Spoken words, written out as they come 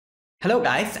Hello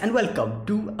guys and welcome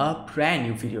to a brand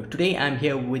new video. Today I'm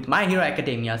here with My Hero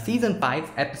Academia Season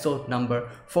 5 episode number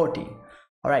 14.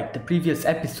 Alright, the previous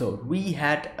episode we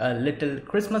had a little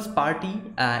Christmas party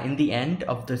in the end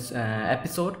of this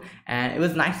episode, and it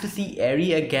was nice to see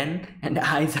Eri again and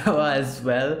Aizawa as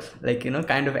well,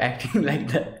 kind of acting like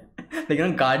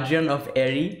the guardian of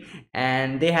Eri,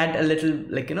 and they had a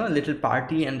little a little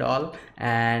party and all,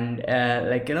 and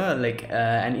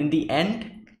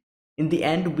and in the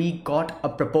end we got a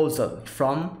proposal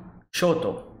from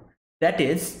Shoto. That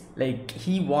is,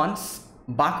 he wants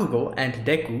Bakugo and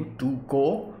Deku to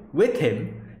go with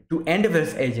him to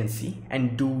Endeavor's agency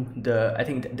and do the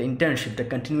internship, the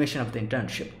continuation of the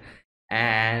internship.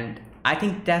 And I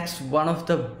think that's one of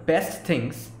the best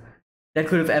things that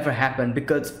could have ever happened,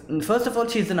 because first of all,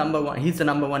 he's the number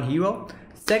one hero.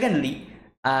 Secondly,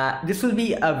 this will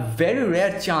be a very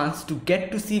rare chance to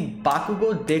get to see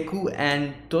Bakugo, Deku,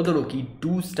 and Todoroki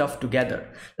do stuff together.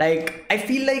 I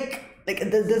feel like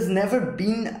there's never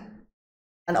been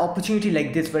an opportunity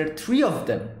like this where three of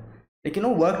them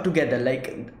work together.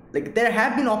 There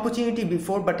have been opportunity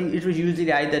before, but it was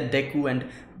usually either Deku and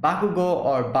Bakugo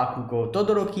or Bakugo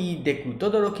Todoroki, Deku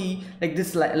Todoroki,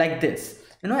 like this.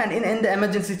 And in the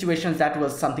emergency situations, that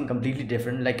was something completely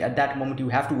different. At that moment you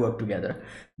have to work together.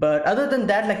 But other than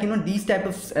that, these type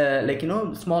of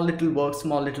small little work,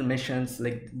 small little missions,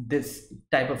 like this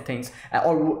type of things,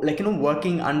 or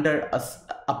working under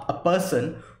a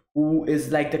person who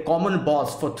is like the common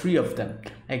boss for three of them.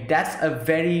 That's a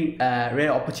very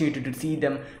rare opportunity to see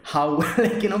them how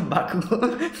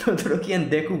Bakugo, Todoroki,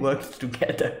 and Deku works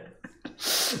together.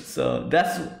 So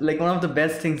that's one of the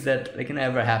best things that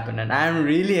ever happen, and I'm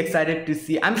really excited to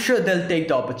see. I'm sure they'll take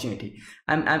the opportunity.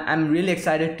 I'm really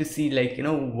excited to see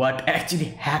what actually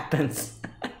happens.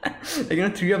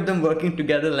 Three of them working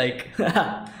together,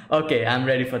 okay, I'm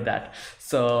ready for that.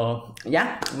 So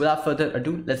yeah, without further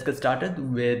ado, let's get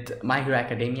started with My Hero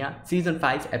Academia Season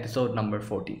 5 episode number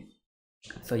 14.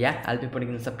 So yeah, I'll be putting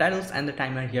in the subtitles and the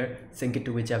timer here. Sync it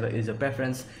to whichever is your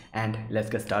preference, and let's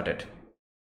get started.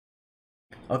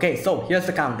 Okay, so here's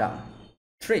the countdown.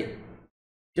 3,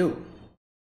 2,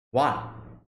 1,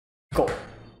 go.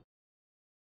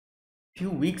 Few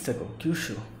weeks ago,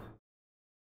 Kyushu.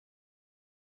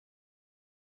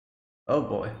 Oh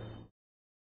boy.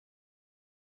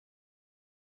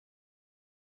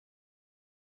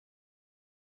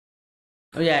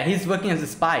 Oh yeah, he's working as a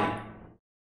spy.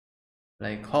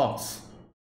 Like Hawks.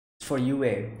 For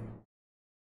UA.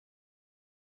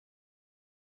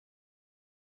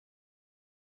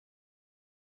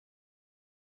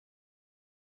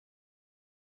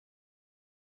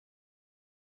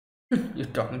 You're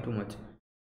talking too much.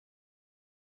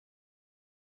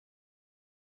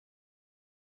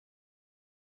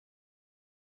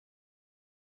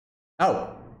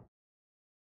 Oh.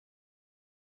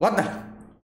 What the?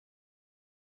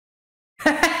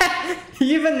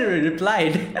 He even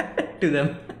replied to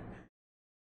them.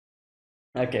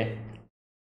 Okay.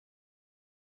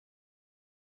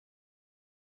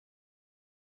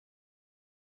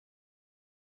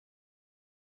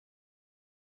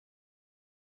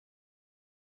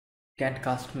 Can't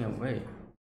cast me away.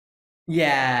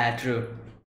 Yeah, true.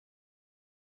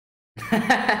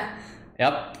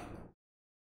 Yep.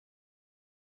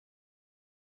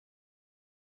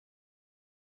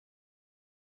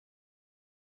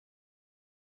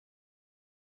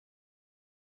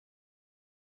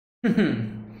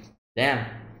 Damn.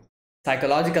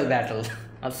 Psychological battle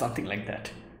or something like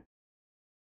that.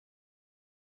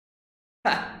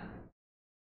 Ha.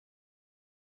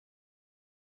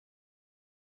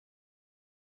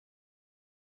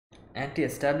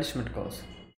 Anti-establishment cause.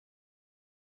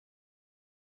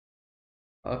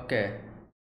 Okay.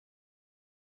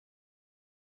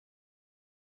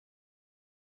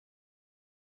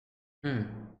 Hmm.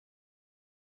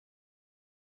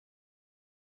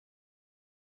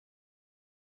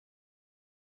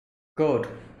 Good.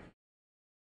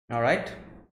 All right.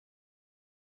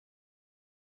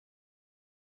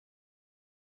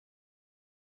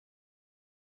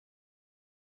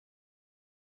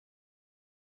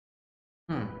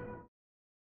 Hmm.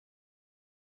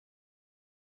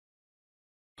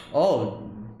 Oh,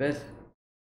 best.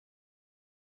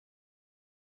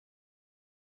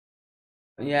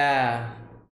 Yeah.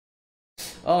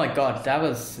 Oh my God, that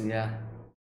was, yeah.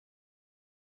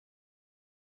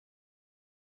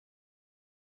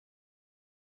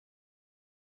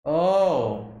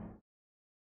 Oh.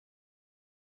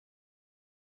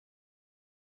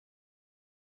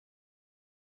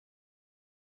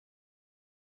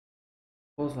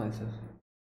 Pose myself.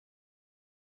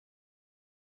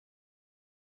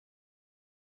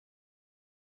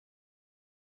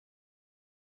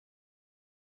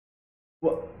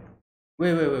 What?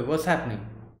 Wait. What's happening?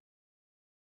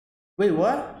 Wait,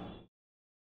 what?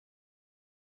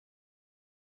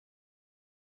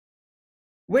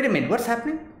 Wait a minute. What's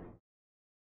happening?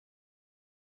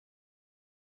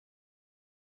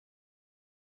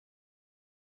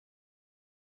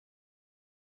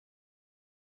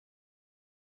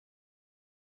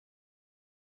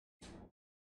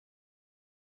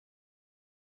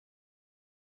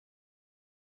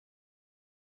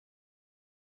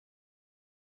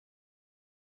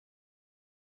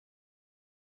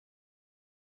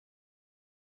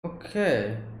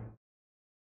 Okay.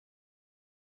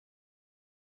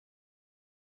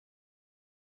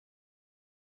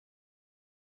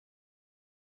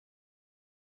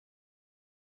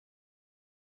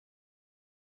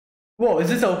 Whoa, is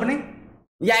this opening?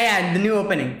 Yeah, the new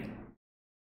opening.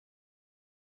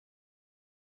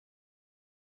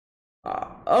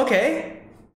 Okay.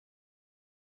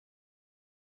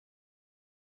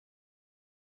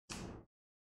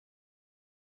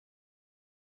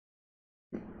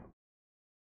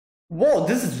 Whoa,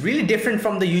 this is really different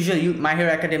from the usual My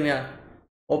Hero Academia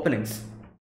openings.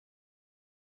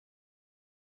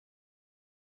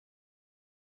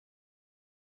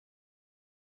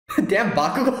 Damn,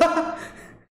 Bakugo.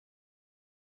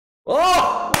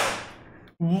 Oh!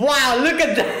 Wow, look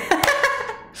at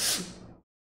that.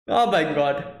 Oh my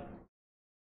god.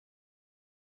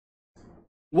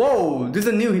 Whoa, these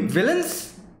are new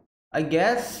villains? I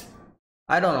guess.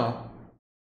 I don't know.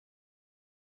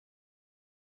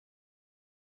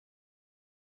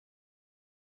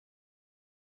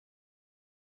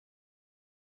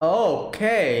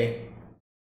 Okay.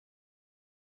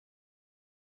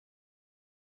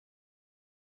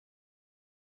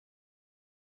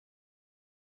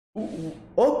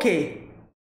 Okay.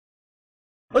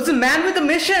 Oh, it's a man with a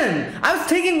mission. I was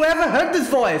thinking wherever I heard this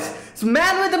voice. It's a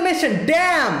man with a mission.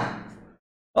 Damn.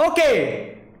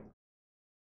 Okay.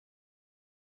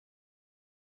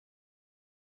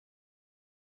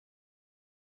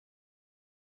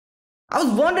 I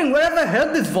was wondering wherever I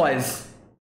heard this voice.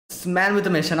 It's a man with a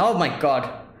mission. Oh my god.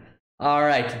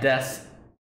 Alright, that's...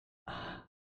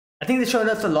 I think they showed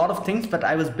us a lot of things, but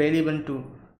I was barely able to...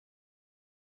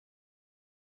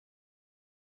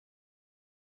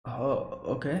 Oh,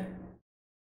 okay.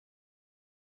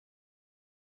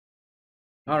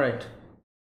 Alright.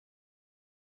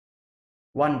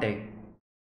 One day.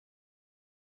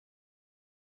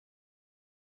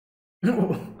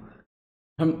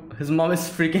 His mom is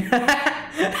freaking...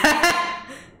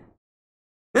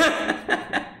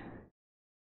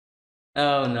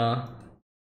 Oh no.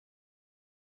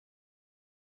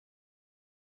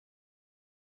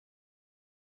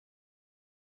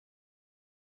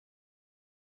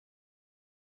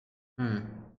 Hmm.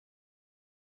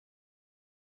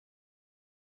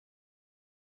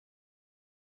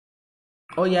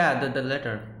 Oh yeah, the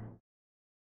letter.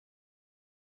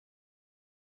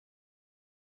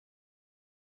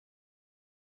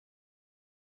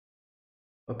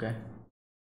 Okay.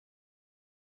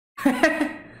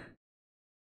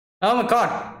 Oh my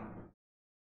god.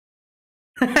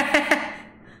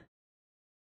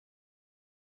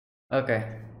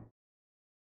 Okay.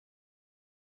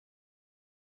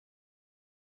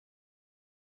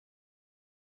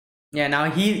 Yeah,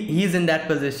 now he's in that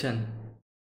position.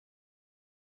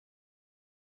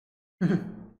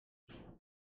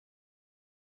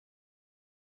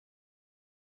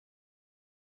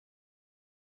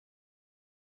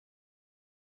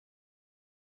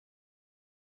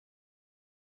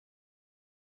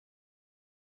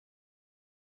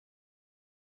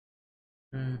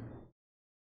 Hmm.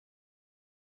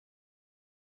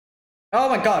 Oh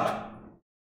my god.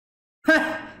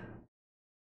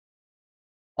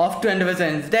 Off to Ender's.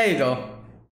 There you go.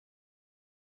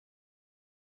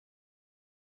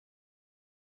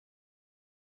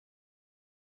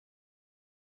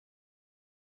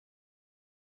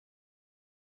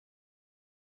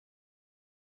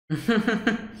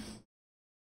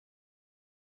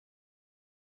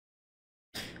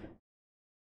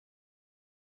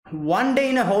 One day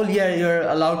in a whole year you're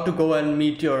allowed to go and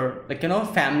meet your, like,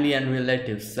 family and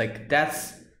relatives. Like,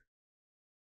 that's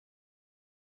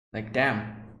like,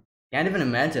 damn. Can't even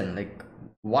imagine, like,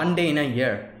 one day in a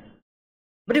year.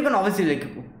 But you can obviously,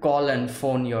 like, call and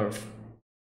phone your...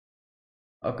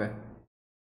 Okay.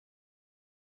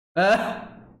 uh,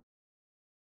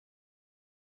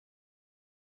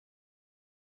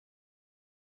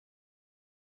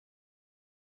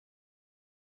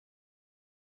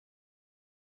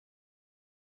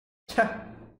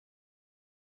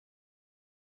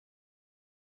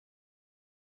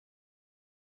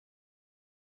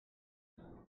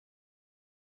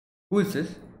 who is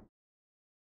this?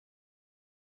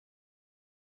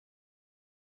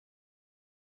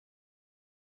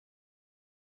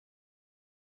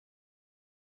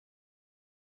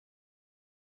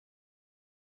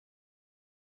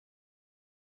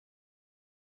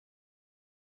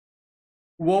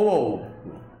 Whoa, whoa.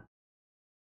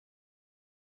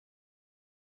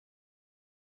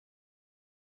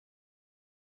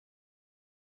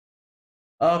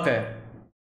 Okay.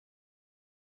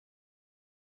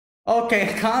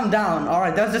 Okay, calm down.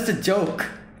 Alright, that was just a joke.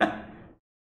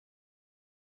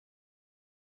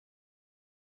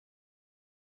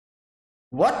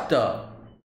 What the?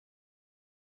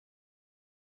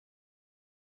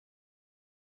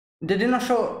 They did not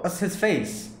show us his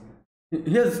face.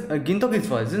 Here's Gintoki's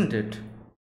voice, isn't it?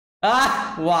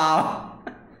 Ah, wow.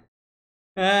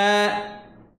 Uh,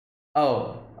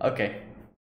 oh, okay.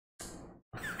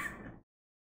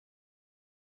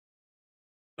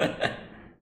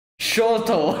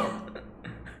 Shoto.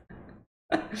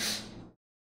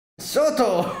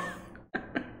 Shoto.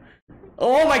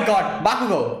 Oh my god,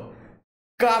 Bakugo.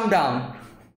 Calm down.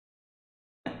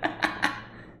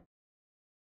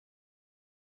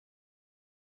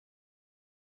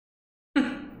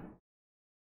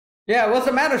 Yeah, what's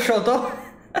the matter, Shoto?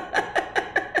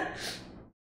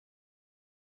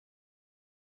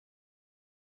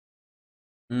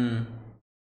 Hmm.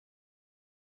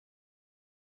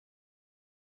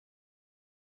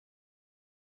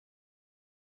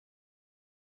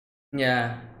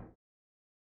 Yeah.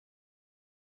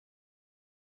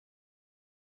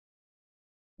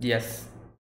 Yes.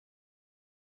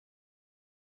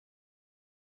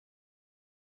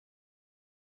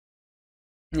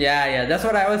 Yeah, yeah, that's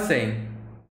what I was saying.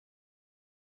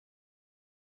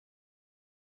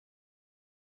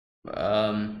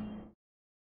 Um,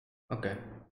 okay.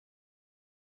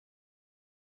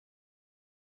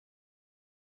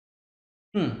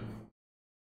 Hmm.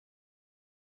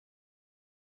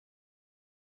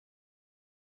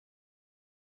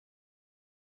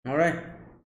 All right.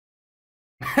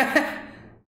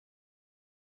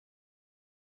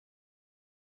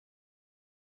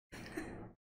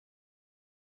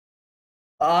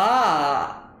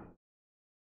 Ah,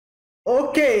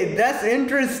 okay, that's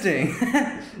interesting.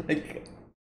 Like,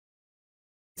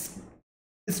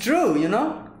 it's true, you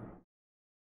know?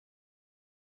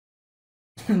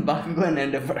 Bakugo and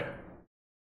Endeavor.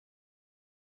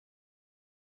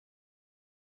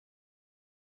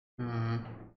 Hmm.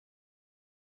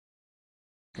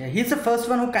 Yeah, he's the first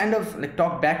one who kind of like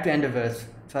talked back to Endeavor, as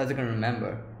far as I can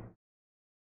remember.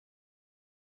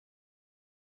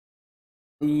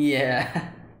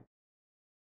 Yeah.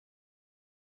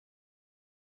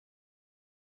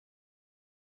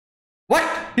 What?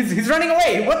 He's running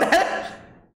away. What the hell?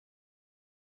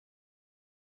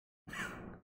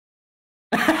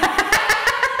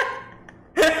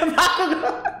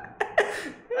 Bakugo.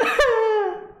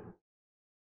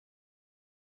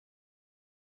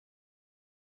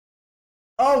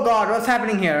 Oh god, what's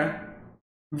happening here?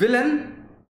 Villain?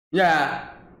 Yeah.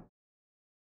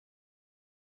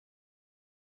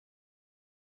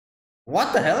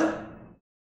 What the hell?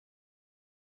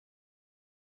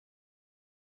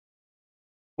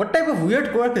 What type of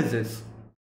weird quirk is this?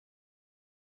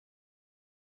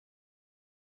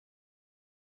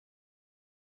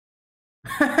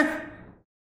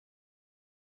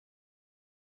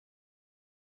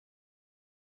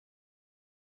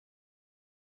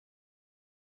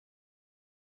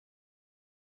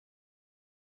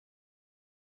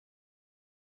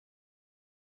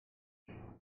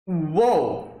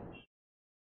 Whoa.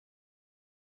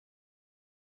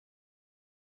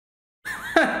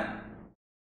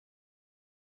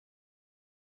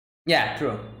 Yeah,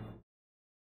 true.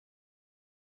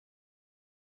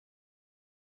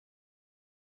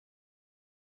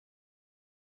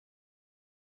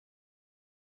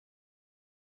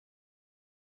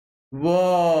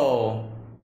 Whoa.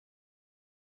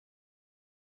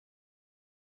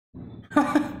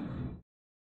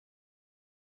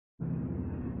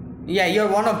 Yeah, you're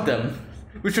one of them.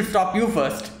 We should stop you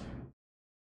first.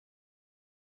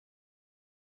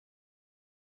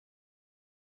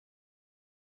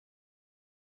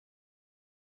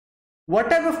 What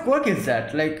type of quirk is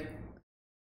that? Like,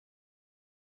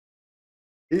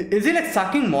 is he like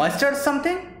sucking moisture or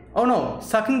something? Oh no,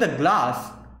 sucking the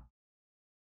glass.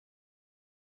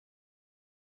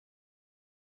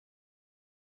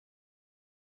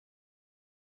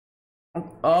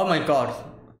 Oh my god.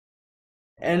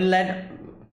 And let.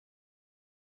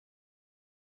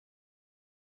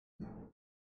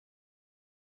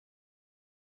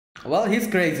 Well, he's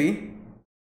crazy.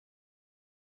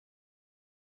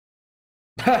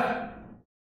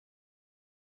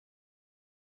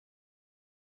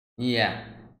 Yeah.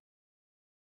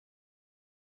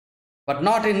 But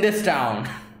not in this town.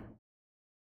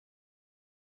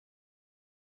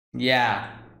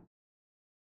 Yeah.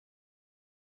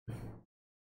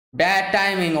 Bad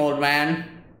timing, old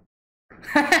man.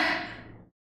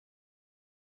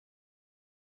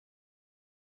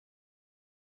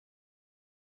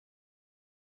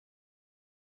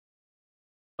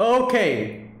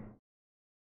 Okay.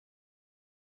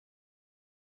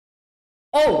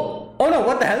 Oh! Oh no,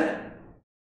 what the hell?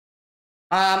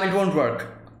 It won't work.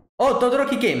 Oh,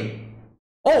 Todoroki came.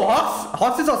 Oh, Hawks!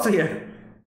 Hawks is also here.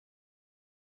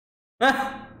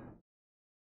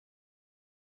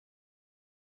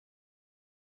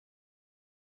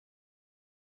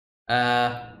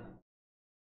 uh...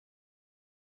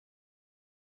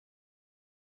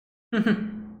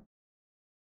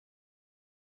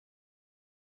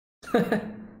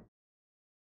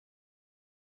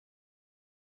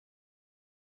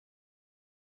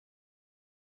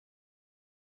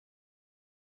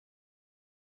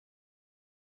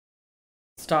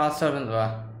 Star Servant.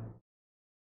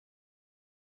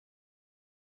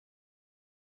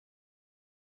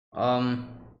 Um...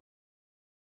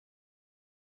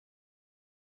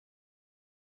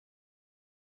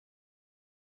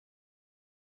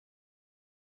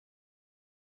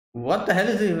 What the hell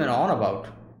is he even on about?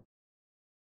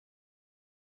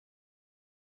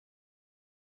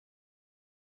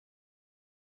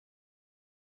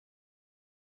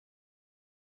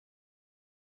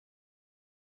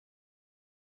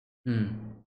 Hmm.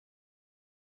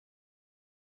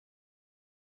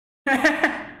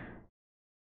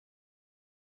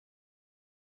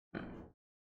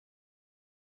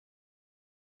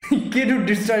 Kid who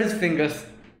destroyed his fingers.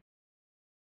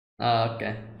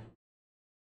 Okay.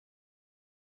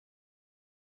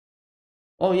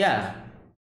 Oh yeah.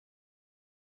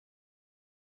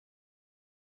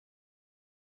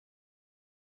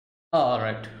 Oh, all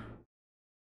right.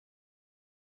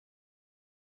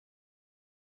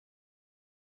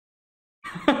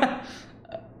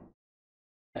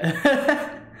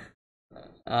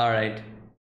 All right.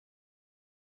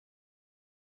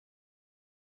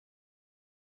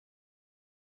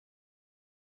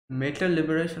 Metal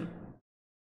liberation.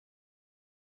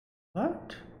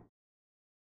 What?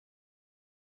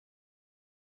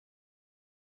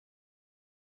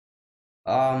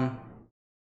 Um.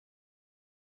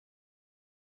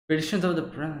 Petitions of the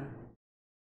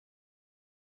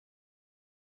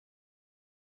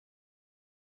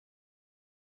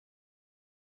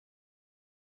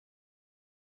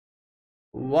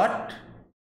what?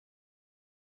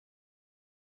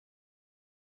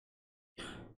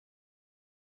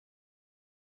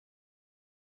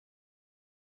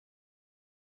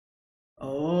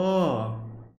 Oh.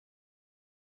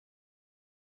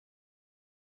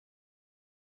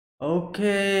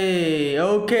 Okay.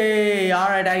 Okay. All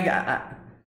right. I got.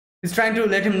 He's trying to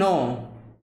let him know.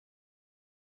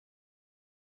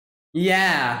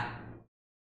 Yeah.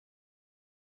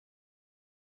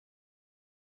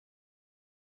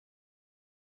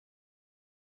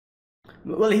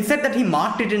 Well, he said that he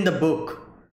marked it in the book.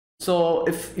 So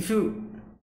if you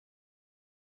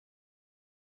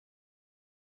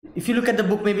look at the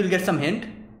book, maybe you'll get some hint.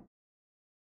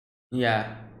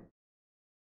 Yeah.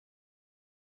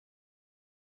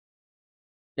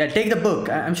 Yeah. Take the book.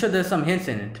 I'm sure there's some hints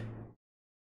in it.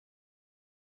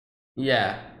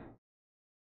 Yeah.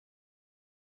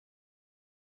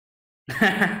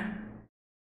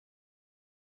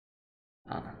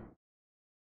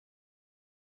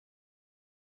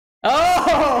 Uh,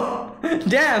 oh!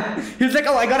 Damn! He's like,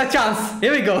 oh, I got a chance.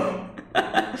 Here we go.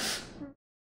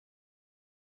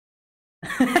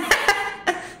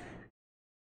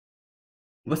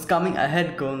 What's coming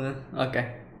ahead, Golden?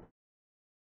 Okay.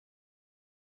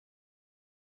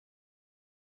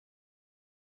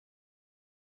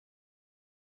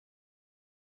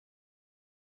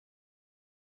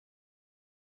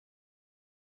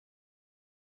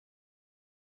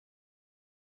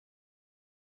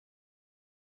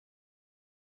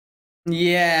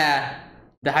 Yeah.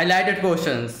 The highlighted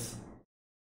portions.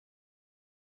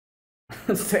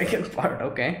 Second part,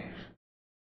 okay.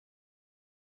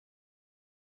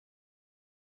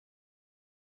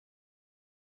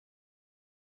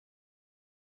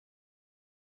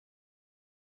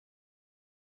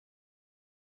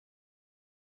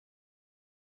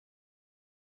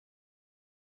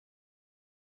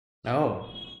 Oh.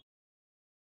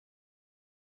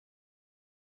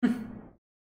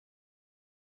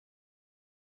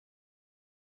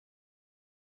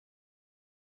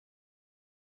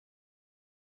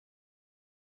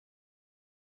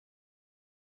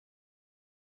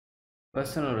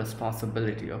 Personal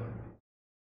responsibility. Okay.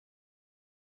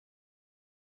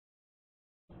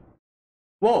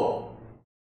 Whoa.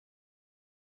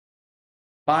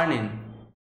 Parnin.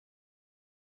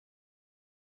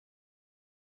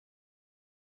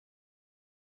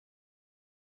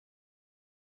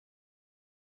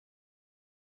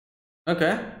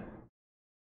 Okay.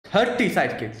 30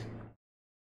 sidekicks.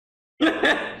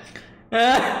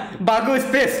 Bagu is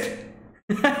pissed.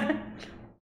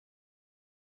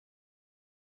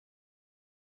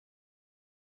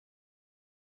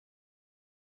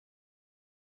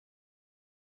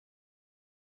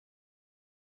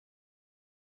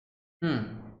 Hmm.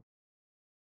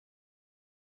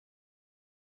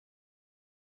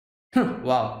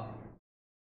 Wow.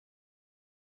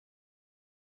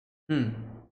 Hmm.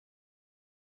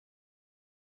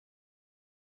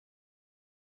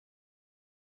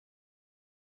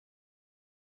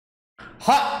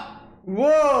 Ha!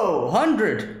 Whoa!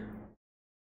 100.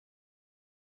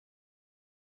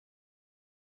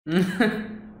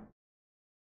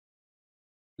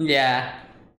 Yeah.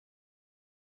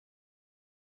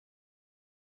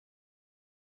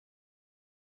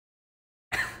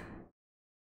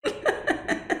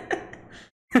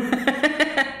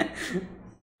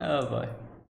 Oh boy.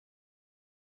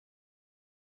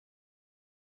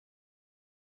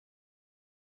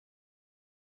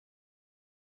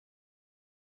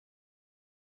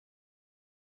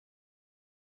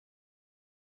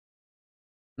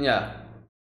 Yeah.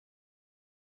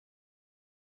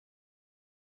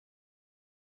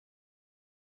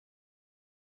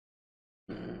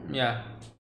 Yeah.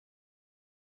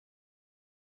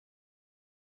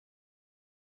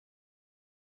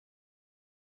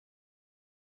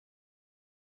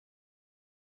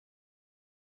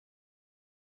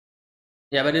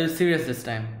 Yeah, but it was serious this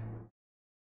time.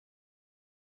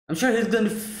 I'm sure he's going to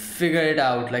figure it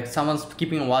out. Like someone's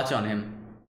keeping a watch on him.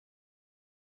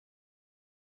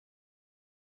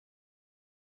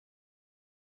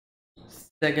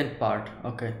 Second part.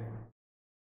 Okay.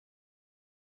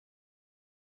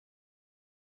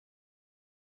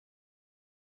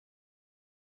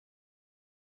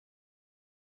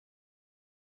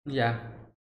 Yeah.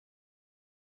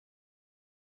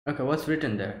 Okay, what's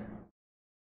written there?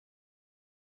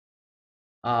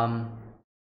 Um,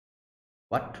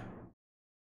 what?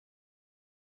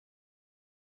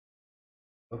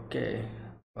 Okay.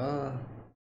 Well,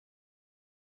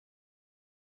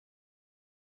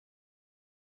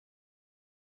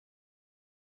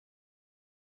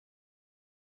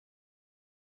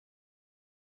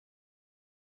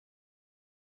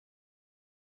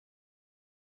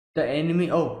 the enemy.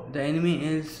 Oh, the enemy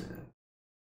is.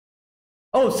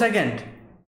 Oh, second.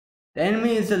 The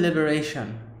enemy is the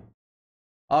liberation.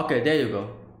 Okay, there you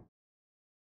go.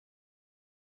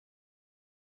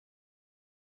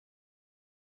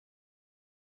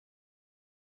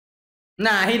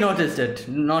 Nah, he noticed it.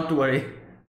 Not to worry.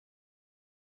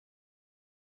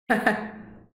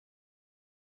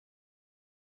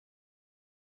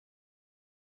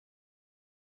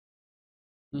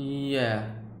 Yeah.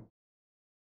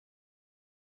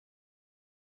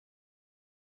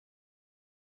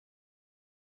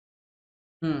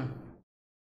 Hmm.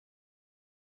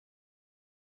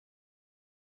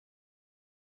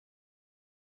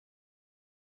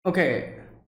 Okay.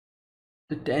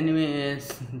 The enemy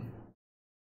is.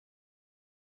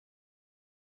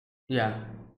 Yeah.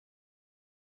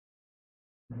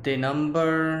 They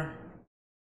number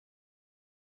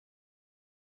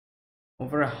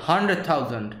over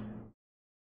 100,000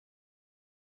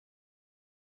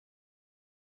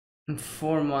 in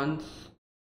 4 months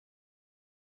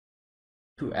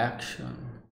to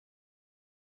action.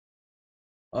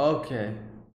 Okay.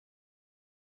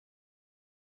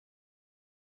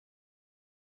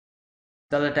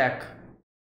 They'll attack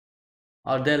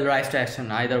or they'll rise to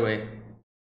action either way.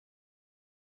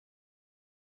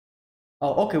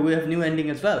 Oh, okay. We have new ending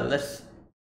as well. Let's.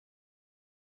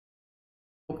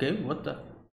 Okay. What the?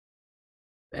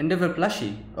 Endeavor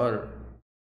plushie or.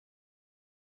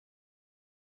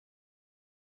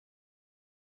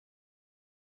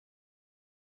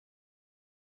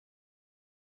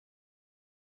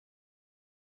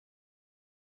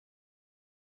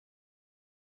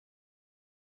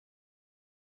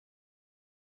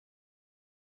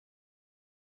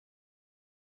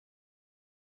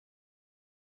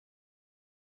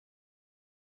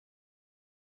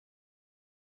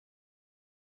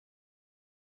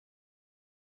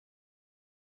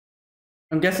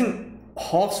 I'm guessing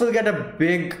Hawks will get a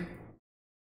big,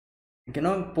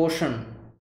 portion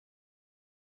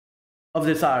of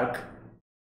this arc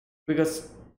because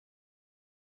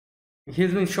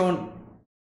he's been shown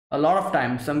a lot of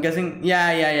times. So I'm guessing,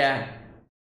 yeah, yeah, yeah.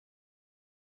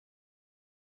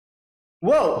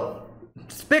 Whoa!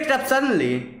 It's picked up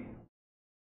suddenly.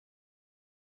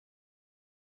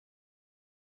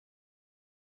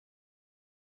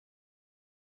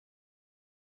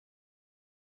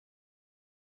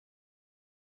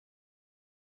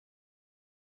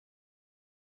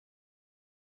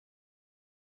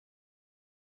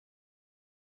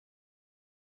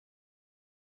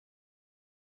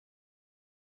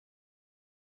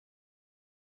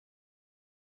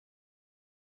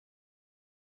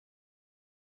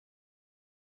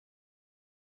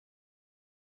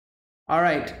 All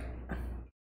right.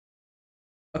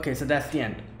 Okay, so that's the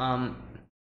end.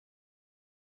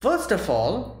 First of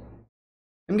all,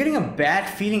 I'm getting a bad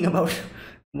feeling about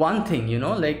one thing, you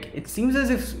know, like it seems as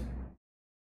if,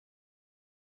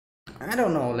 I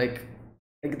don't know, like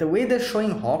the way they're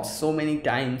showing Hawks so many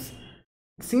times,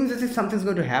 it seems as if something's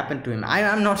going to happen to him.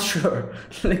 I'm not sure.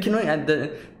 Like, you know, at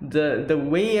the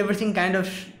way everything kind of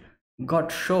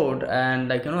got showed, and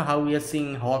like, you know, how we are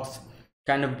seeing Hawks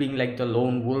kind of being like the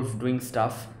lone wolf doing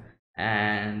stuff,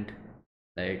 and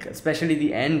like especially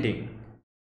the ending.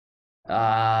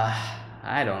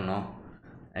 I don't know.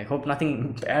 I hope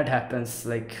nothing bad happens.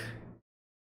 Like,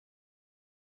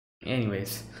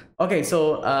 anyways, okay,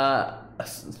 so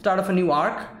start of a new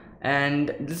arc,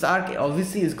 and this arc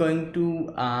obviously is going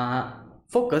to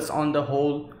focus on the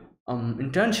whole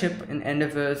internship in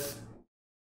Endeavor's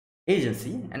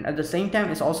agency, and at the same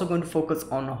time it's also going to focus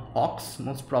on Hawks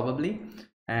most probably,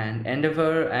 and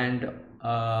Endeavor, and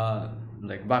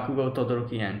like Bakugo,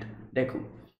 Todoroki, and Deku.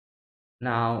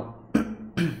 Now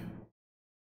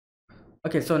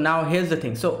okay, so now here's the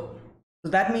thing. So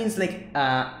that means like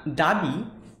Dabi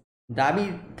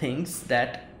thinks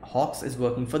that Hawks is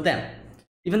working for them,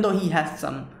 even though he has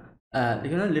some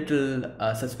you know,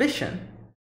 little suspicion.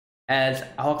 As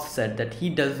Hawks said, that he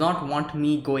does not want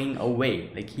me going away,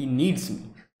 like he needs me,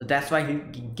 so that's why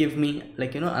he give me,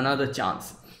 like, you know, another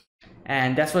chance.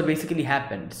 And that's what basically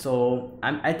happened. So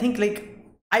I think, like,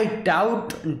 I doubt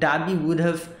Dabi would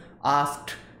have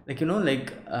asked, like, you know,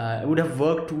 like would have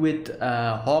worked with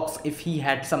Hawks if he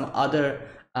had some other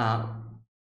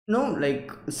no,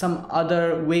 like some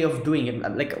other way of doing it.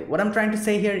 Like, what I'm trying to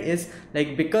say here is,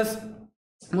 like, because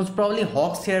most probably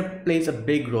Hawks here plays a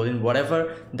big role in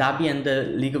whatever Dabi and the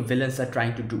League of Villains are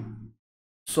trying to do.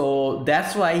 So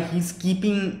that's why he's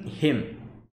keeping him,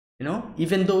 you know,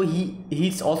 even though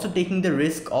he's also taking the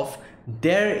risk of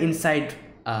their inside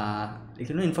like,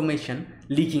 you know, information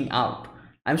leaking out.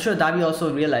 I'm sure Dabi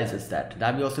also realizes that.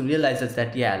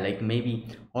 Yeah, like maybe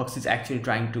Hawks is actually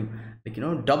trying to, like, you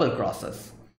know, double cross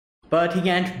us, but he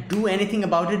can't do anything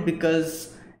about it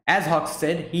because, as Hawks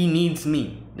said, he needs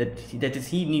me. That is,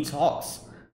 he needs Hawks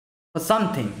for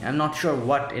something. I'm not sure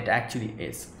what it actually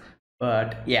is,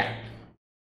 but yeah.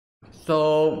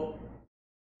 So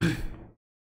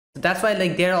that's why,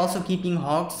 like, they're also keeping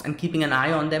Hawks and keeping an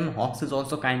eye on them. Hawks is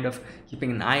also kind of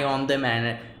keeping an eye on them,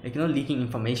 and like, you know, leaking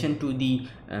information to the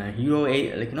hero,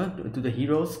 like, you know, to the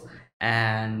heroes,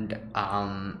 and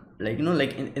like, you know,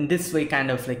 like in this way, kind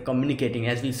of like communicating,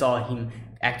 as we saw him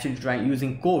actually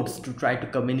using codes to try to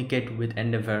communicate with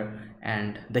Endeavor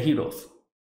and the heroes.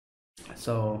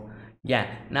 So yeah,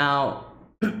 now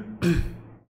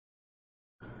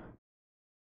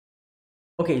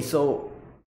okay, so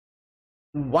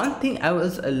one thing I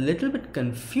was a little bit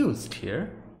confused here,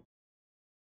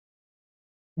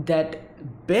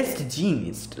 that best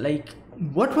genius, like,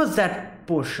 what was that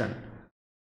portion?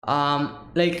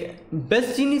 Like,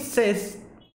 best genius says,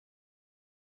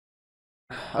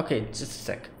 okay, just a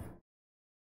sec.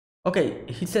 Okay,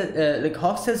 he said, like,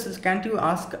 Hawk says, can't you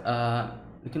ask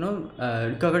like, you know,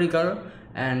 recovery girl,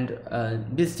 and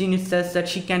this genius says that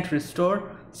she can't restore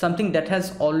something that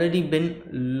has already been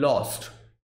lost.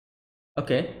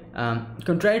 Okay,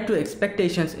 contrary to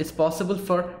expectations, it's possible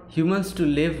for humans to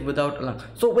live without a lung.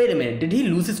 So wait a minute, did he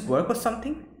lose his quirk or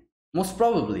something? Most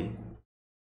probably.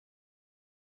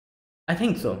 I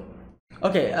think so.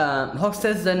 Okay, Hawk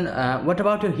says, then what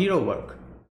about your hero work?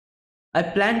 I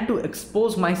plan to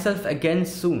expose myself again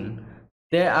soon.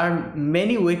 There are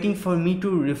many waiting for me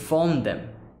to reform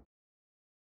them.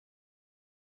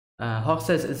 Hawk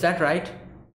says, is that right?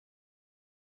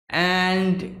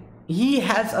 And he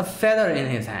has a feather in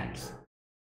his hands.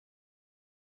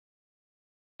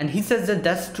 And he says that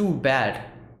that's too bad.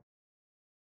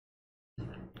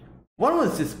 What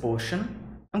was this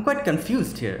potion? I'm quite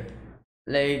confused here.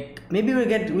 Like, maybe we'll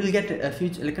get a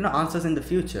future, like, you know, answers in the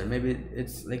future. Maybe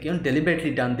it's, like, you know,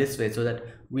 deliberately done this way so that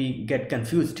we get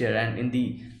confused here, and in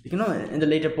the, you know, in the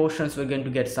later portions we're going to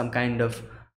get some kind of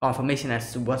confirmation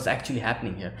as to what's actually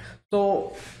happening here.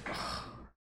 So,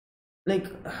 like,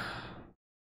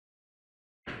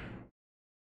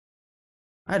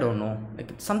 I don't know,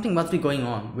 like, something must be going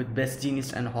on with Best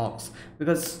Genius and Hawks,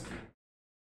 because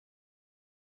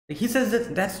he says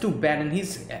that that's too bad, and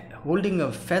he's holding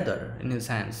a feather in his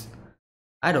hands.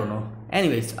 I don't know.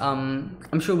 Anyways,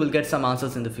 I'm sure we'll get some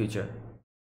answers in the future.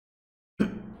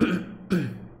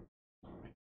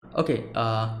 Okay,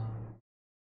 all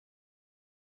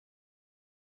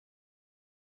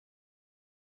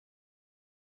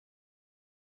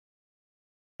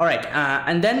right,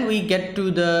 and then we get to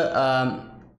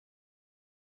the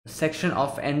section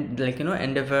of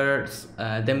Endeavor's,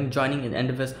 them joining in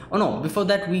Endeavor's. Oh no, before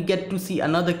that we get to see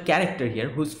another character here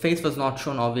whose face was not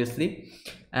shown obviously,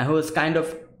 who was kind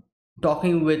of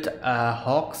talking with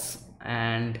Hawks,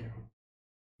 and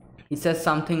he says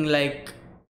something like,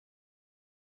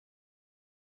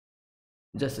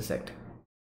 just a sec.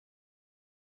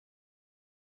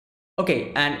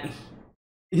 Okay, and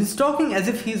he's talking as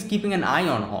if he's keeping an eye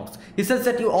on Hawks. He says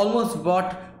that you almost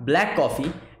bought black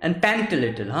coffee and panicked a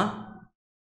little, huh?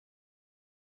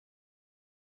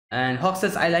 And Hawks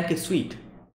says, I like it sweet.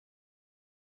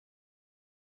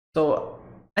 So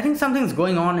I think something's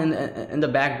going on in the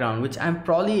background, which I'm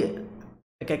probably,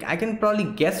 like, I can probably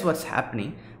guess what's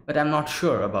happening, but I'm not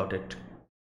sure about it.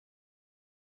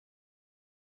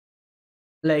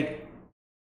 Like,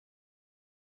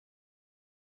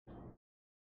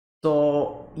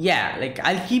 so yeah, like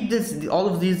I'll keep all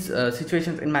of these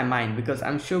situations in my mind, because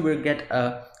I'm sure we'll get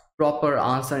a proper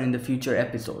answer in the future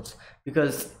episodes,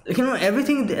 because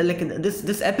everything, like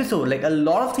this episode, like a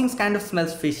lot of things kind of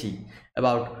smells fishy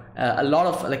about a lot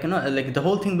of, like the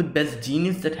whole thing with Best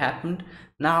Genius that happened.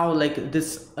 Now like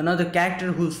this another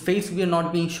character whose face we are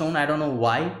not being shown, I don't know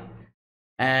why,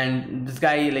 and this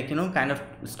guy kind of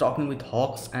is talking with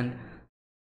Hawks, and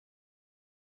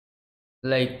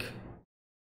like,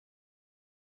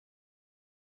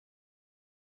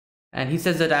 and he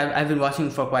says that I've been watching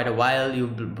for quite a while, you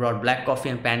brought black coffee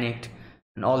and panicked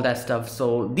and all that stuff.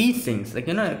 So these things, like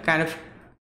kind of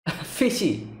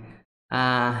fishy.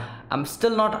 I'm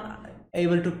still not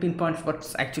able to pinpoint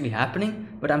what's actually happening,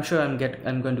 but I'm sure I'm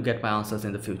going to get my answers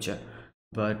in the future.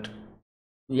 But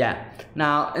yeah,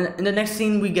 now in the next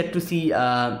scene we get to see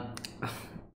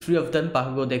three of them,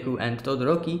 Bakugo, Deku and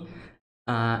Todoroki,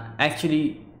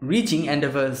 actually reaching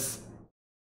Endeavor's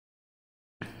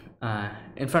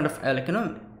in front of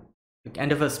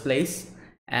Endeavor's place,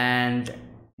 and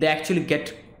they actually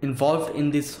get involved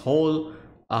in this whole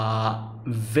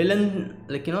villain,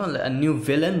 a new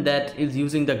villain that is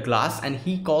using the glass, and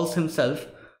he calls himself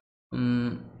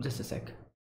just a sec.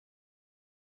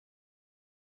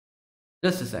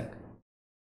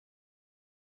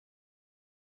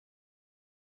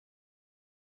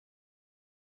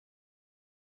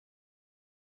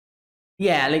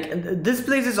 Yeah, like this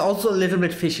place is also a little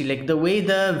bit fishy, like the way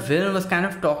the villain was kind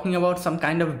of talking about some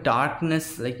kind of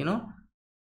darkness,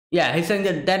 yeah, he's saying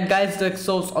that that guy is the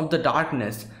source of the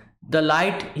darkness. The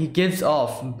light he gives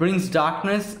off brings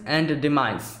darkness and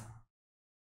demise.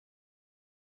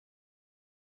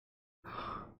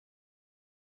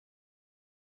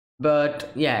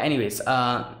 But yeah, anyways,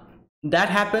 that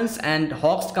happens, and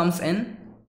Hawks comes in,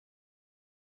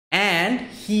 and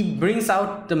he brings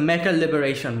out the Metal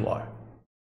Liberation War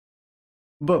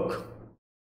book.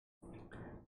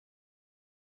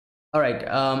 All right,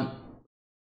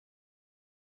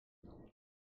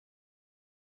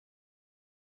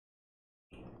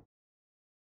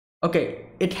 okay,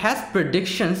 it has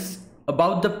predictions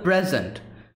about the present.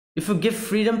 If you give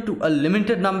freedom to a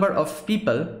limited number of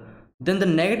people, then the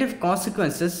negative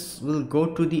consequences will go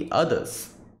to the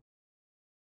others.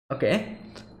 Okay.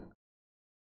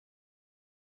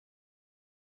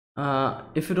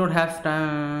 If you don't have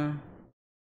time,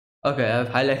 okay, I've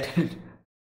highlighted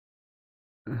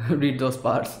read those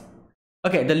parts.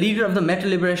 Okay, the leader of the Metal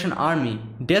Liberation Army,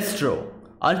 Destro,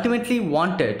 ultimately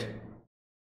wanted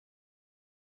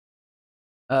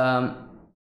a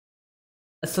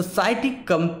society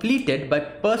completed by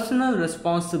personal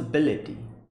responsibility.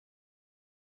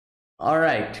 All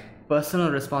right,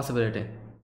 personal responsibility.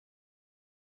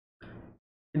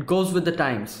 It goes with the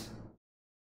times.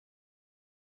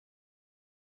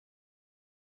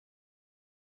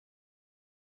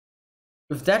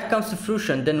 If that comes to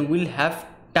fruition, then we'll have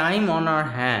time on our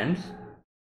hands.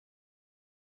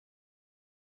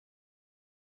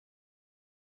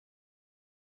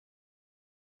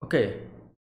 Okay.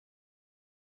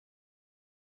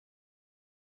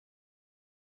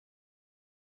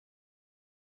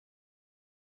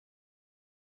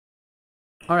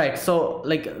 All right, so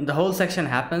like the whole section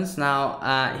happens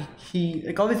now. He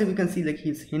like obviously we can see like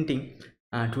he's hinting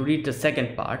to read the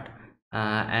second part,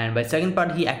 and by second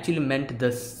part he actually meant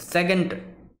the second,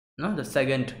 no, the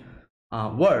second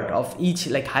word of each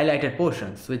like highlighted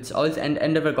portions, which always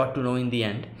Endeavor got to know in the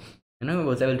end.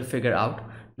 Was able to figure out.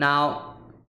 Now,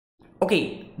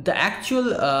 okay, the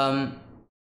actual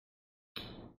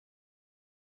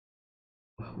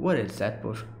what is that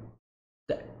portion?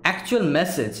 The actual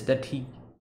message that he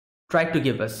tried to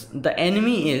give us: the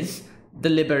enemy is the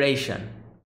liberation.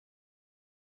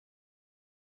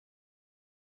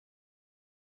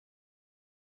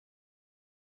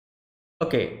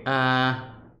 Okay,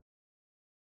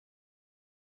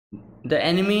 the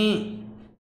enemy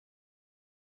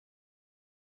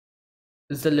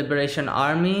is the Liberation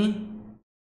Army.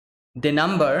 They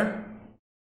number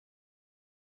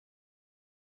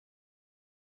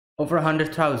over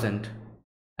 100,000.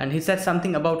 And he said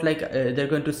something about like they're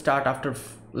going to start after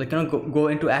go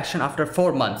into action after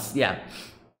 4 months. Yeah.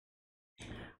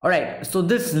 All right, so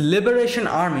this Liberation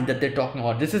Army that they're talking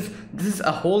about, this is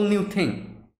a whole new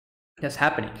thing that's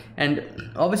happening, and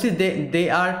obviously they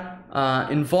are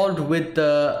involved with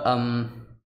the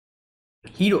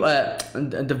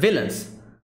the villains.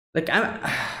 Like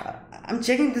I'm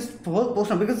checking this whole post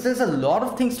now because there's a lot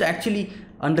of things to actually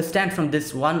understand from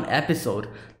this one episode.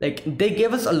 Like they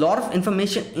gave us a lot of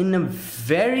information in a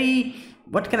very,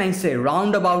 what can I say,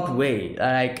 roundabout way.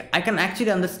 Like I can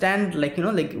actually understand, like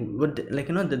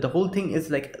the whole thing is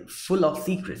like full of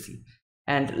secrecy,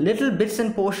 and little bits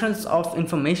and portions of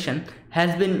information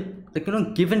has been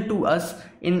given to us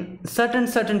in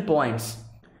certain points.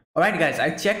 All right guys,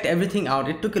 I checked everything out.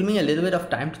 It took me a little bit of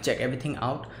time to check everything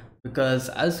out because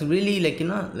I was really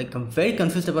I'm very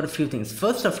confused about a few things.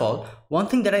 First of all, one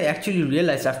thing that I actually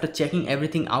realized after checking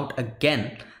everything out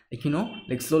again,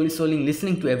 slowly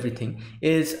listening to everything,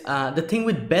 is the thing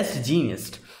with best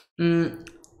genius. When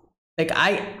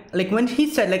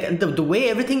he said, the way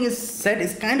everything is said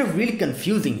is kind of really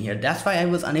confusing here. That's why I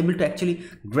was unable to actually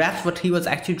grasp what he was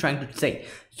actually trying to say.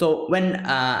 So when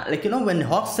when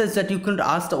Hawk says that you couldn't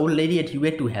ask the old lady at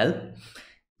UA to help,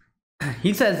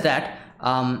 he says that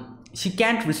she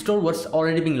can't restore what's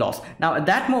already been lost. Now at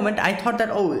that moment I thought that,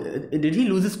 oh, did he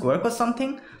lose his quirk or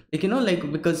something,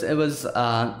 because it was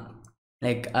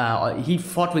he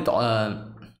fought with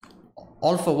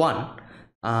All For One,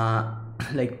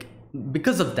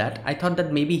 because of that I thought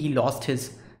that maybe he lost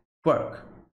his quirk.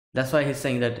 That's why he's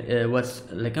saying that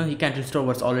he can't restore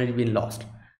what's already been lost.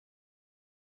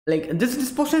 This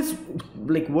portion is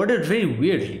worded very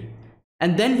weirdly.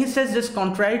 And then he says this,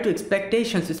 contrary to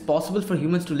expectations, it's possible for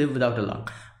humans to live without a lung.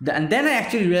 And then I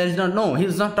actually realized, no,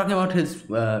 he's not talking about his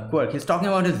quirk. He's talking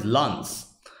about his lungs.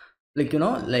 He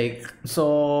lost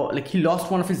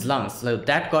one of his lungs.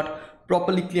 That got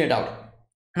properly cleared out.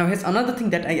 Now here's another thing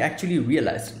that I actually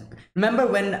realized. Remember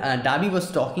when Darby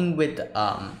was talking with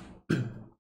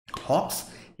Hawks?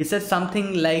 He said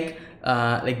something like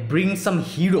bring some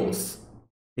heroes.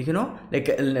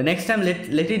 Next time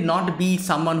let it not be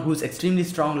someone who's extremely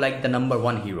strong like the number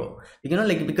one hero.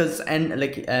 Because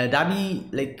Darby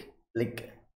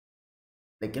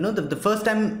the first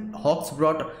time Hawks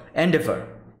brought Endeavor.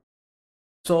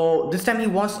 So this time he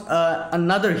wants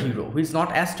another hero who is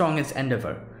not as strong as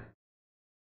Endeavor.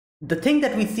 The thing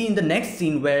that we see in the next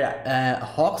scene where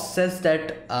Hawks says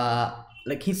that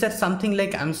he said something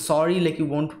like, I'm sorry, you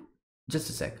won't,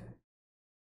 just a sec.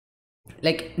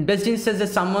 Best Genius says that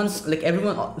someone's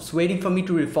everyone's waiting for me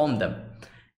to reform them,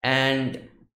 and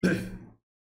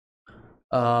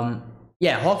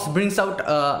yeah, Hawks brings out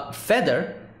a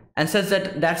feather and says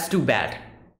that that's too bad,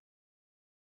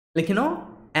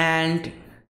 and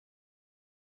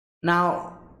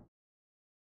now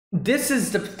this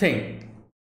is the thing,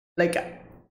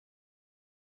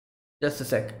 just a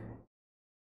sec,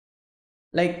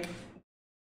 I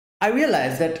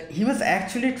realized that he was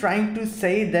actually trying to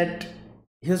say that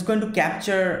he was going to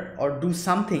capture or do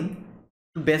something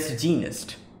to Best Genius.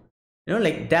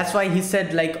 That's why he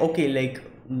said okay,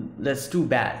 that's too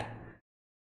bad.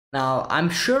 Now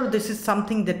I'm sure this is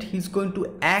something that he's going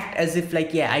to act as if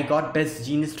yeah, I got Best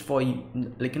Genius for you,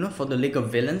 for the League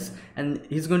of Villains, and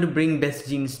he's going to bring Best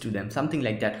Genius to them, something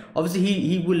like that. Obviously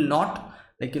he will not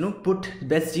put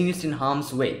Best Genius in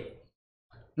harm's way.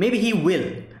 Maybe he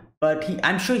will, but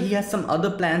I'm sure he has some other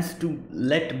plans to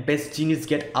let Best Genius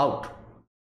get out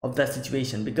of that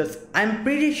situation, because I'm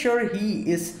pretty sure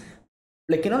he is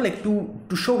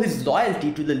to show his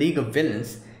loyalty to the League of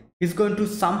Villains, he's going to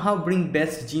somehow bring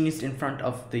Best Genius in front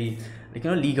of the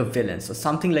League of Villains, or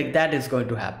something like that is going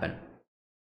to happen.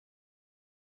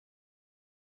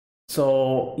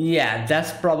 So yeah,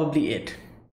 that's probably it.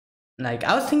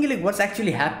 I was thinking what's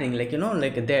actually happening,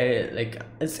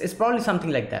 it's probably something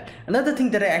like that. Another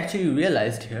thing that I actually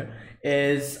realized here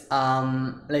is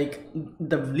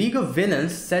the League of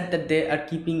Villains said that they are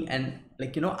keeping an they're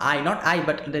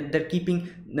keeping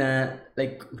they're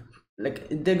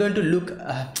going to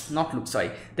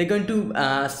they're going to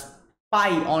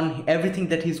spy on everything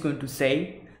that he's going to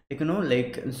say,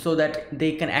 so that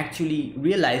they can actually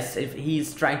realize if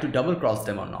he's trying to double cross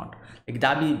them or not.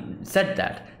 Darby said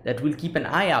that we'll keep an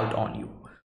eye out on you.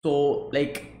 So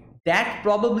that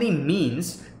probably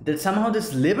means that somehow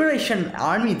this Liberation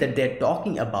Army that they're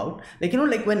talking about,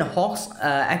 when Hawks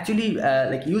actually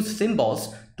use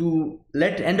symbols to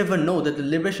let Endeavor know that the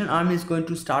Liberation Army is going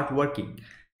to start working,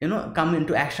 come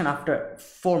into action after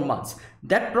 4 months.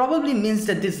 That probably means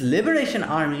that this Liberation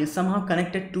Army is somehow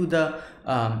connected to the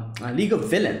League of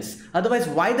Villains. Otherwise,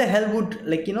 why the hell would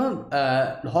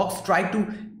Hawks try to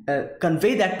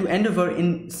convey that to Endeavor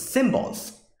in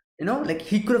symbols?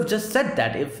 He could have just said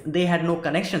that if they had no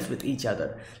connections with each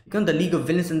other, the League of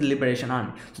Villains and the Liberation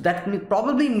Army. So that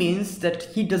probably means that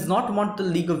he does not want the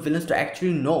League of Villains to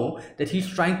actually know that he's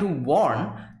trying to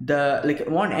warn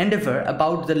Endeavor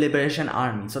about the Liberation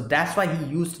Army. So that's why he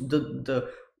used the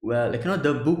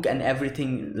book and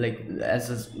everything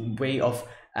as a way of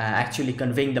actually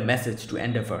conveying the message to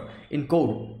Endeavor in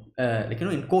code,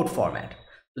 in code format.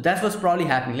 So that's what's probably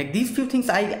happening. These few things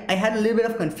I had a little bit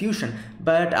of confusion,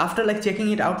 but after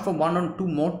checking it out for 1 or 2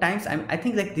 more times, I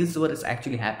think this is what is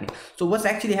actually happening. So what's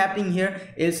actually happening here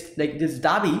is this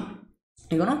Darby,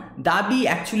 Darby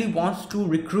actually wants to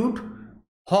recruit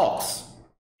Hawks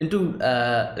into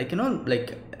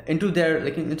into their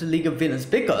into League of Villains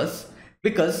because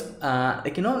he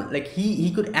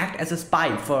could act as a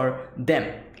spy for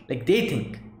them. They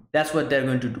think that's what they're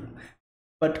going to do.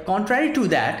 But contrary to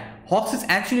that, Hawks is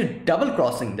actually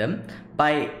double-crossing them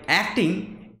by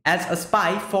acting as a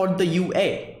spy for the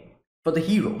UA, for the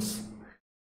heroes.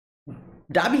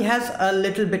 Darby has a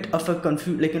little bit of a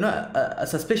a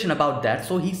suspicion about that,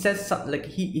 so he says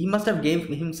he must have gave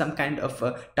him some kind of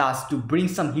a task to bring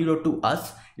some hero to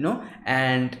us,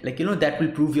 and that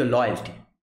will prove your loyalty.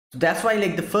 So that's why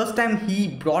the first time he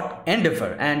brought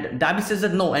Endeavor, and Darby says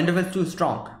that no, Endeavor is too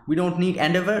strong. We don't need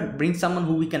Endeavor. Bring someone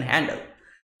who we can handle.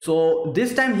 So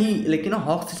this time he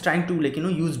Hawks is trying to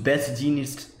use Best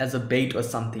Genius as a bait or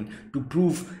something to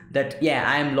prove that yeah,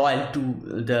 I am loyal to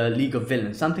the League of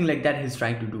Villains, something like that he's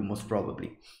trying to do most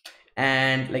probably.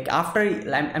 And after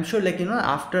I'm sure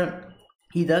after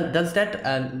he does that,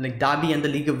 Darby and the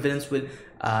League of Villains will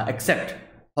accept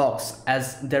Hawks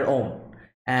as their own,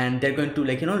 and they're going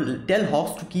to tell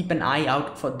Hawks to keep an eye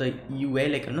out for the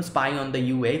UA, spy on the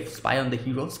UA, spy on the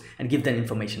heroes, and give them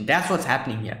information. That's what's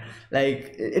happening here.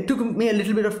 It took me a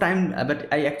little bit of time, but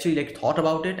I actually thought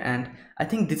about it, and I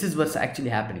think this is what's actually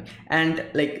happening. And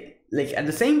at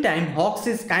the same time, Hawks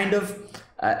is kind of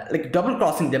double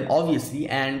crossing them obviously,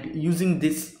 and using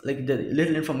this the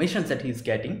little information that he's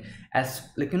getting as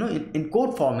in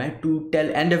code format to tell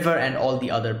Endeavor and all the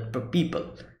other people,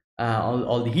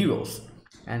 all the heroes.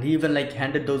 And he even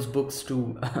handed those books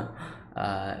to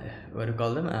what do you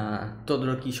call them,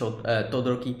 Todoroki,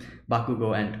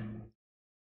 Bakugo, and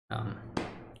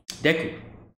Deku.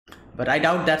 But I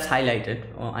doubt that's highlighted.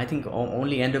 I think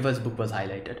only Endeavor's book was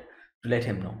highlighted to let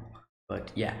him know.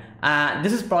 But yeah,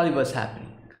 this is probably what's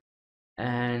happening.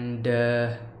 And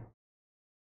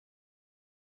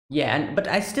but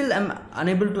I still am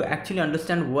unable to actually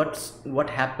understand what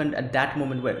happened at that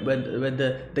moment where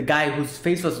the guy whose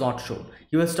face was not shown,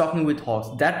 he was talking with Hawks.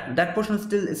 That portion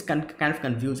still is kind of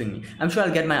confusing me. I'm sure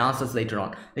I'll get my answers later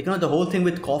on. The whole thing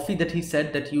with coffee that he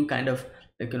said, that you kind of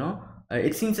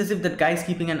it seems as if that guy is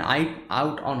keeping an eye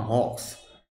out on Hawks.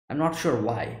 I'm not sure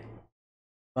why,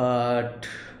 but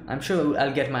I'm sure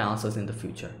I'll get my answers in the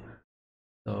future.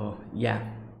 So yeah,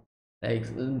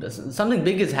 something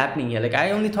big is happening here.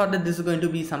 I only thought that this is going to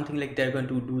be something they're going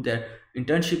to do their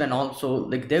internship, and also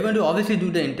they're going to obviously do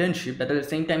the internship, but at the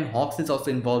same time Hawks is also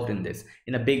involved in this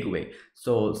in a big way.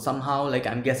 So somehow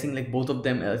I'm guessing both of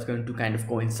them is going to kind of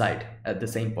coincide at the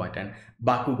same point, and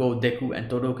Bakugo, Deku, and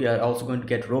Todoroki are also going to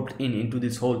get roped into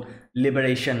this whole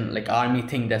liberation army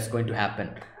thing that's going to happen.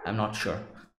 I'm not sure,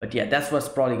 but yeah, that's what's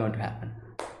probably going to happen.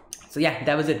 So yeah,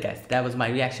 that was it guys. That was my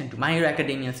reaction to My Hero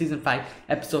Academia Season 5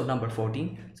 episode number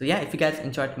 14. So yeah, if you guys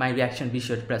enjoyed my reaction, be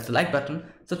sure to press the like button,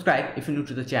 subscribe if you're new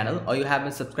to the channel or you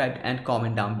haven't subscribed, and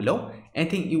comment down below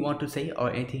anything you want to say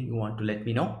or anything you want to let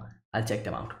me know. I'll check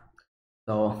them out.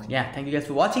 So yeah, thank you guys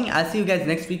for watching. I'll see you guys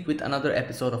next week with another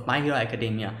episode of My Hero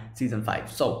Academia Season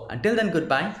 5. So until then,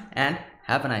 goodbye and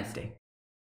have a nice day.